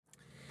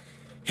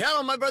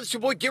Hello, my brothers,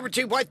 your boy, Garrett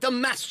J. White, the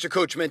Master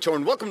Coach Mentor,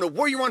 and welcome to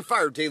Warrior on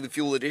Fire Daily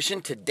Fuel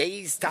Edition.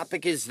 Today's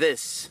topic is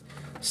this: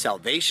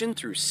 salvation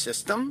through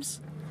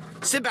systems.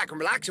 Sit back and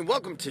relax, and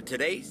welcome to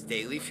today's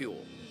Daily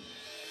Fuel.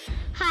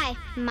 Hi,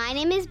 my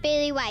name is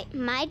Bailey White.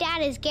 My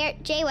dad is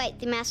Garrett J. White,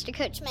 the Master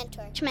Coach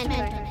Mentor.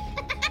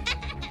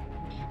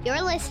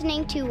 You're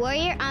listening to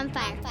Warrior on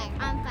Fire.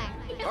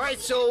 All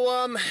right,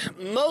 so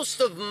most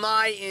of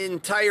my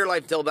entire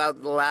life, till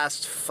about the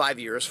last 4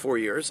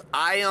 years,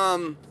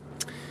 I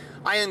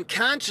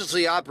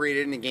unconsciously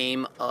operated in a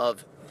game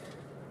of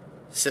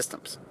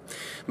systems,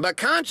 but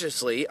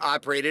consciously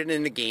operated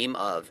in a game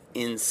of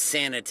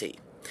insanity.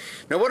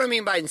 Now, what do I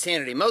mean by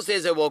insanity? Most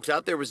days I woke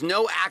up, there was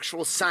no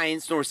actual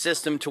science nor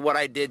system to what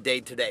I did day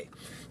to day.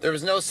 There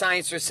was no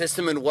science or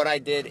system in what I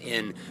did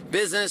in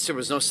business. There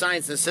was no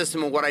science or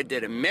system in what I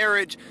did in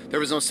marriage. There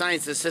was no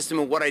science or system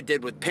in what I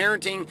did with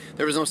parenting.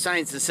 There was no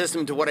science or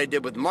system to what I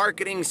did with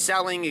marketing,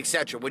 selling,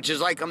 etc., which is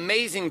like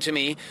amazing to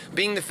me,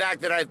 being the fact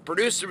that I've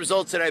produced the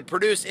results that I've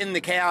produced in the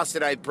chaos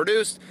that I've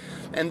produced.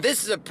 And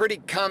this is a pretty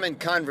common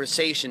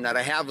conversation that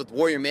I have with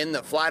warrior men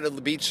that fly to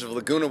the beaches of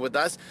Laguna with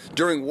us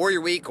during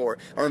Warrior Week or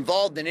are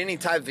involved in any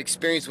type of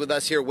experience with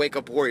us here at Wake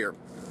Up Warrior.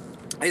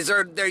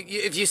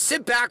 If you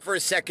sit back for a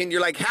second,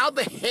 you're like, how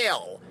the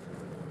hell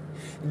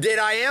did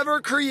I ever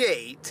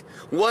create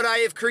what I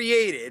have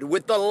created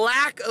with the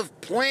lack of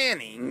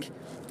planning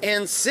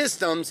and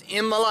systems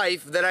in my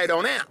life that I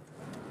don't have?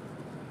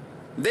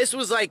 This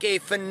was like a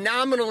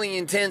phenomenally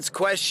intense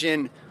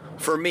question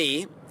for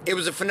me. It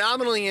was a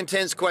phenomenally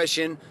intense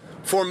question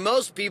for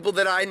most people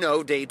that I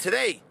know day to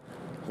day.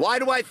 Why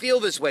do I feel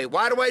this way?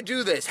 Why do I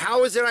do this?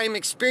 How is it I'm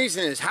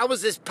experiencing this? How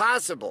is this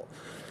possible?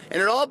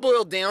 And it all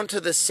boiled down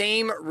to the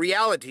same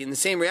reality. And the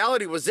same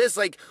reality was this: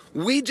 like,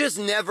 we just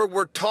never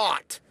were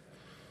taught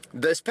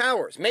this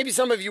powers. Maybe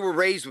some of you were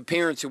raised with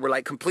parents who were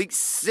like complete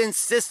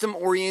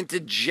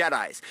system-oriented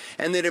Jedis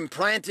and that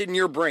implanted in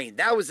your brain.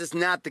 That was just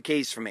not the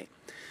case for me.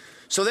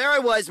 So there I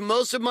was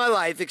most of my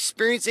life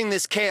experiencing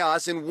this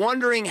chaos and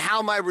wondering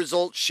how my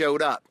results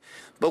showed up.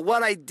 But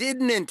what I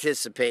didn't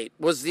anticipate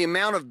was the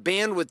amount of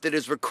bandwidth that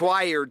is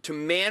required to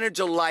manage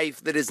a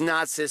life that is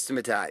not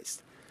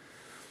systematized.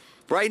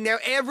 Right now,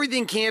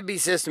 everything can't be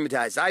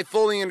systematized. I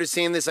fully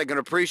understand this. I can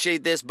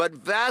appreciate this. But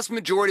vast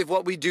majority of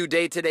what we do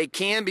day to day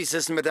can be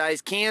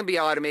systematized, can be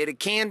automated,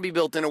 can be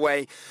built in a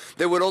way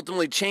that would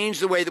ultimately change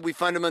the way that we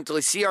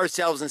fundamentally see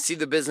ourselves and see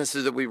the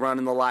businesses that we run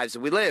and the lives that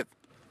we live.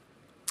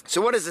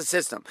 So what is a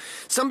system?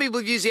 Some people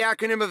use the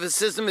acronym of a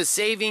system as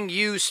saving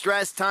you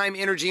stress, time,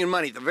 energy, and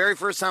money. The very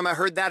first time I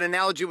heard that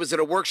analogy was at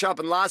a workshop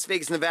in Las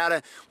Vegas,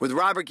 Nevada with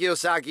Robert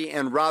Kiyosaki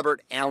and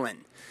Robert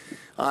Allen.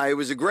 It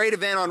was a great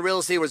event on real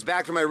estate. It was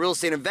back to my real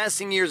estate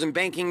investing years and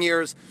banking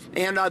years.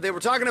 And they were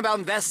talking about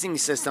investing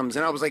systems.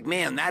 And I was like,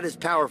 man, that is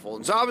powerful.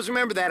 And so I always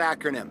remember that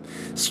acronym.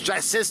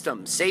 Stress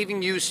system,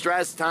 saving you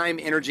stress, time,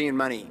 energy, and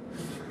money.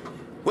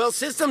 Well,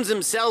 systems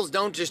themselves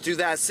don't just do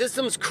that.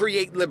 Systems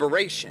create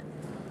liberation.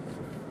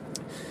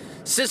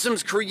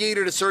 Systems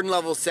created a certain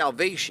level of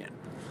salvation.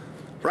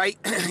 Right?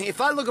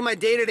 If I look at my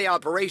day-to-day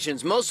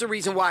operations, most of the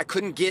reason why I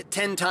couldn't get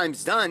 10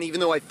 times done, even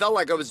though I felt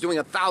like I was doing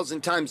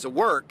 1,000 times the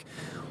work,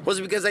 was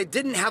because I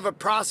didn't have a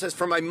process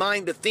for my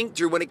mind to think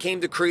through when it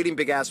came to creating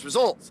big-ass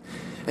results.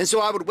 And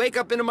so I would wake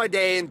up into my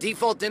day and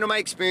default into my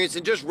experience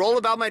and just roll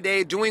about my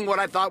day doing what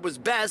I thought was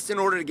best in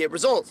order to get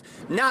results.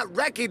 Not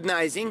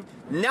recognizing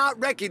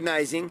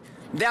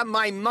that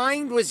my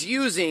mind was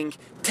using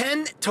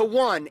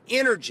 10-to-1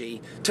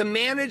 energy to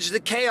manage the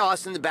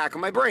chaos in the back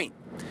of my brain.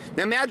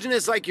 Now imagine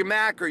it's like your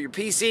Mac or your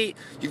PC.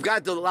 You've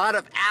got a lot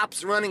of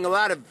apps running, a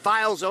lot of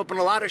files open,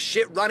 a lot of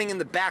shit running in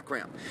the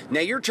background.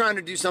 Now you're trying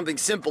to do something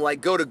simple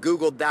like go to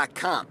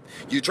google.com.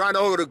 You try to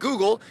go to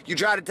Google, you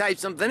try to type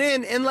something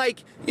in, and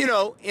like, you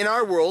know, in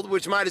our world,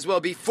 which might as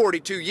well be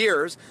 42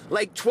 years,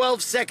 like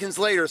 12 seconds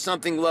later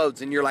something loads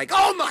and you're like,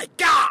 oh my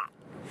God,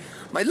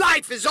 my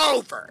life is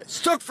over. It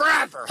took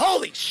forever.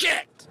 Holy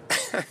shit.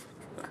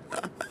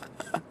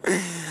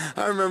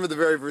 I remember the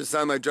very first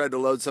time I tried to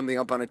load something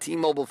up on a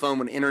T-Mobile phone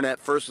when internet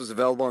first was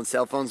available on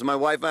cell phones. My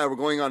wife and I were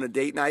going on a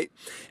date night,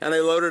 and I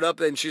loaded up,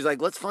 and she's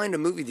like, let's find a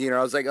movie theater.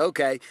 I was like,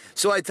 okay.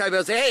 So I typed, I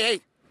was like,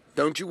 hey,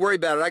 don't you worry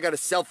about it. I got a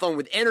cell phone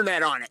with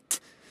internet on it.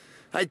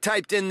 I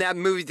typed in that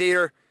movie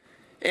theater,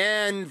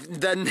 and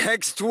the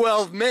next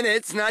 12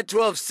 minutes, not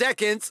 12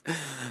 seconds,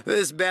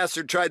 this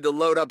bastard tried to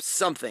load up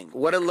something.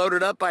 What it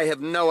loaded up, I have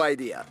no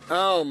idea.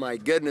 Oh my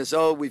goodness,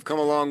 we've come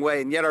a long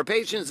way. And yet our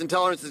patience and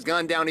tolerance has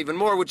gone down even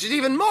more, which is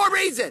even more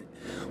reason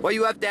why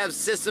you have to have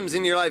systems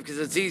in your life, because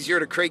it's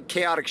easier to create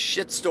chaotic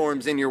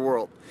shitstorms in your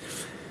world.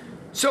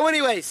 So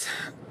anyways,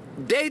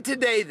 day to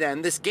day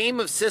then, this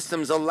game of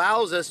systems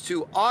allows us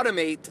to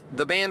automate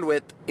the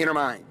bandwidth in our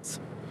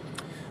minds.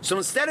 So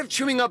instead of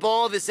chewing up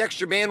all this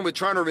extra bandwidth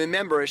trying to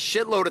remember a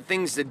shitload of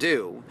things to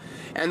do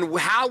and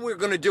how we're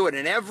going to do it,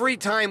 and every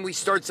time we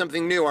start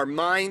something new, our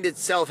mind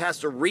itself has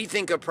to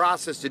rethink a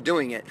process to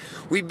doing it.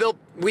 We built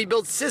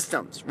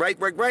systems, right?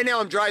 Right now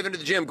I'm driving to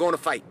the gym, going to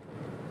fight.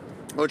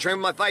 I'll train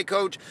with my fight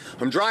coach,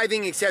 I'm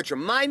driving, etc.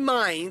 My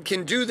mind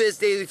can do this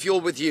daily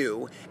fuel with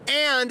you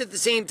and at the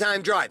same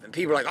time drive. And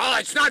people are like, oh,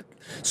 it's not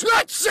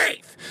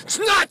safe. It's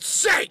not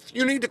safe.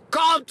 You need to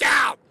calm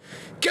down.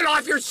 Get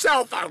off your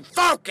cell phone.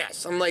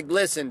 Focus. I'm like,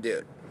 listen,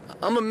 dude,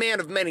 I'm a man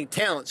of many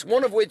talents,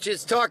 one of which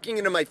is talking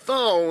into my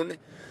phone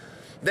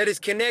that is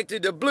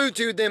connected to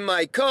Bluetooth in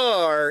my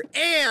car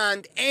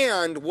and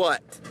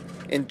what?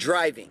 And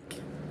driving.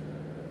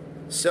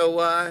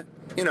 So,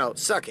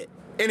 suck it.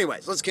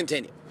 Anyways, let's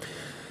continue.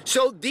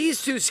 So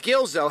these two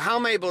skills, though, how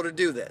am I able to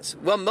do this?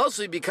 Well,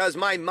 mostly because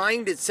my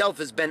mind itself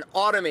has been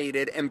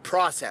automated and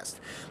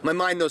processed. My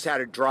mind knows how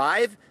to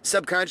drive.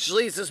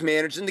 Subconsciously, it's just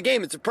managing the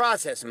game. It's a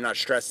process. I'm not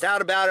stressed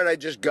out about it. I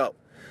just go.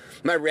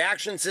 My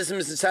reaction system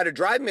is inside of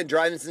driving. I've been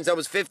driving since I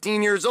was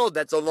 15 years old.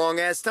 That's a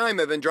long-ass time.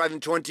 I've been driving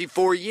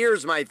 24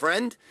 years, my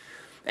friend.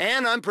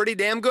 And I'm pretty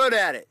damn good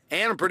at it.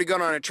 And I'm pretty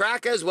good on a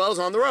track as well as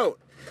on the road.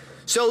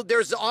 So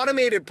there's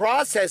automated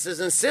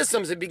processes and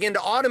systems that begin to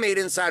automate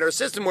inside our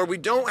system where we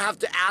don't have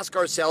to ask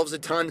ourselves a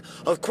ton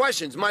of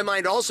questions. My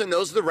mind also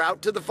knows the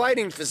route to the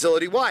fighting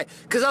facility. Why?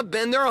 Because I've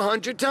been there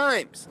 100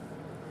 times.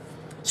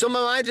 So my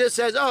mind just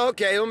says, oh,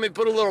 okay, let me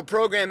put a little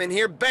program in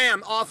here.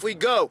 Bam, off we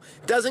go.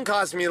 Doesn't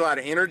cost me a lot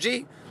of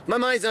energy. My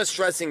mind's not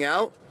stressing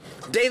out.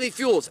 Daily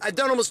fuels. I've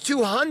done almost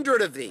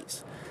 200 of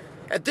these.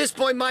 At this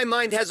point, my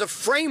mind has a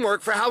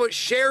framework for how it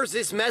shares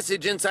this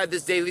message inside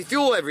this daily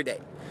fuel every day.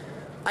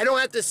 I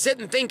don't have to sit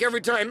and think every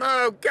time,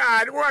 oh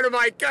God, what am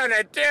I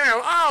gonna do?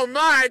 Oh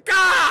my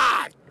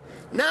God!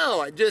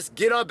 No, I just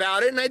get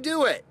about it and I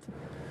do it.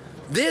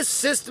 This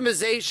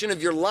systemization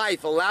of your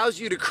life allows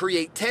you to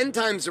create 10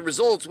 times the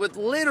results with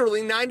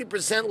literally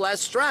 90%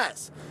 less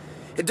stress.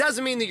 It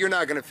doesn't mean that you're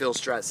not gonna feel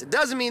stress. It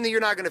doesn't mean that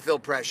you're not gonna feel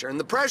pressure. And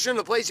the pressure and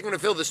the place you're gonna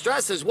feel the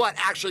stress is what?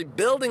 Actually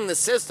building the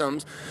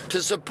systems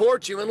to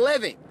support you in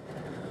living.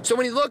 So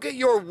when you look at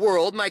your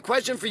world, my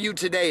question for you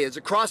today is,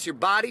 across your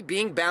body,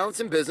 being, balance,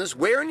 and business,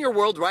 where in your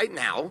world right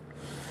now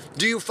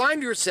do you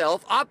find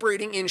yourself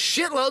operating in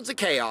shitloads of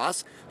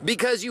chaos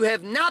because you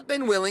have not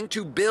been willing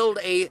to build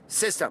a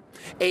system,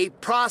 a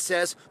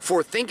process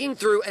for thinking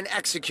through and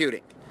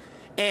executing?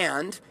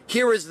 And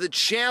here is the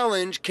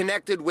challenge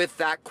connected with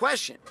that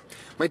question.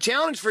 My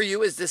challenge for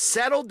you is to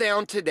settle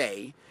down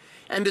today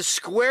and to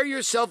square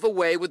yourself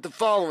away with the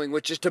following,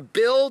 which is to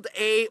build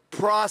a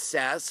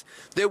process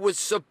that would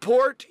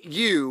support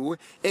you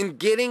in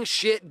getting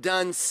shit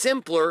done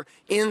simpler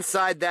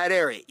inside that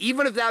area.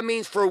 Even if that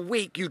means for a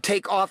week you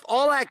take off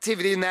all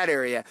activity in that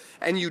area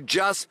and you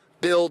just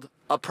build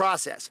a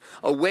process,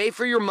 a way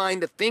for your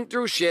mind to think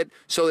through shit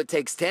so it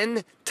takes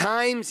 10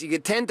 times, you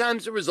get 10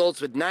 times the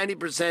results with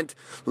 90%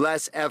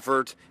 less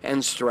effort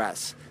and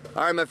stress.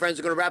 All right, my friends,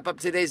 we're going to wrap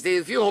up today's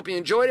Daily Fuel. Hope you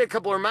enjoyed it. A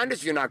couple of reminders.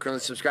 If you're not currently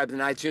subscribed to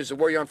iTunes to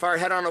Warrior on Fire,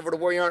 head on over to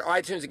Warrior on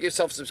iTunes and get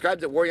yourself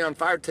subscribed to Warrior on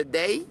Fire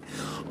today.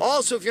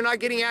 Also, if you're not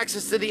getting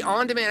access to the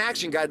on-demand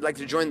action guide, I'd like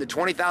to join the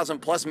 20,000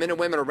 plus men and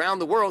women around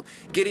the world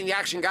getting the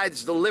action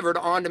guides delivered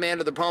on demand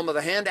to the palm of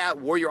the hand at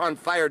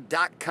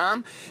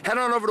warrioronfire.com. Head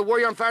on over to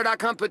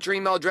warrioronfire.com, put your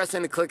email address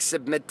in and click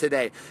submit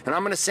today. And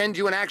I'm going to send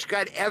you an action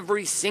guide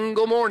every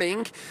single morning.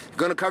 I'm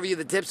going to cover you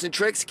the tips and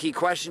tricks, key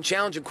question,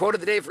 challenge, and quote of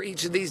the day for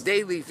each of these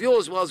Daily Fuel,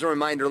 as well as a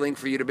reminder link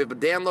for you to be able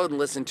to download and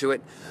listen to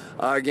it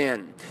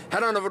again.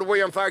 Head on over to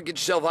Warrior on Fire, get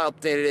yourself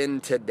updated in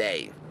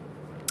today.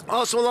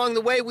 Also along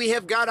the way, we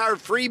have got our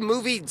free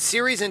movie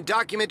series and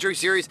documentary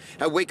series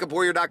at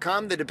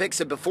wakeupwarrior.com that depicts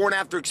the before and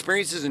after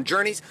experiences and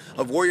journeys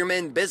of warrior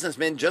men,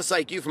 businessmen just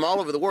like you from all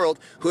over the world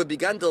who have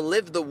begun to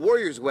live the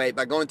warrior's way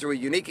by going through a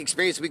unique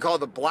experience we call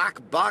the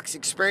Black Box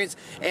Experience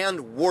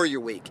and Warrior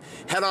Week.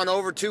 Head on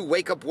over to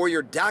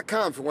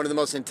wakeupwarrior.com for one of the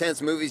most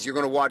intense movies you're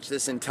going to watch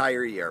this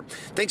entire year.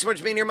 Thanks so much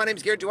for being here. My name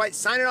is Garrett Dwight,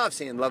 signing off,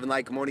 saying love and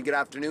light, good morning, good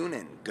afternoon,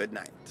 and good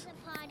night.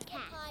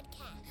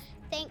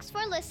 Thanks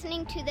for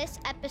listening to this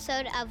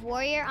episode of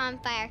Warrior on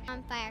Fire.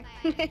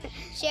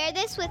 Share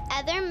this with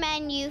other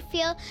men you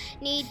feel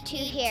need to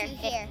hear.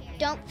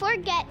 Don't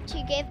forget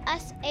to give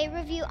us a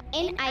review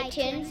in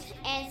iTunes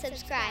and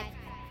subscribe.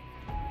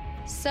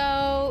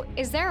 So,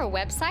 is there a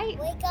website?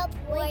 Wake Up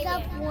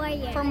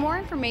Warrior. For more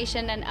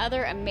information and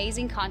other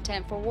amazing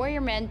content for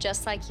warrior men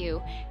just like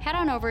you, head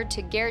on over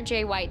to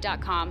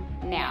GarrettJWhite.com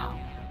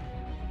now.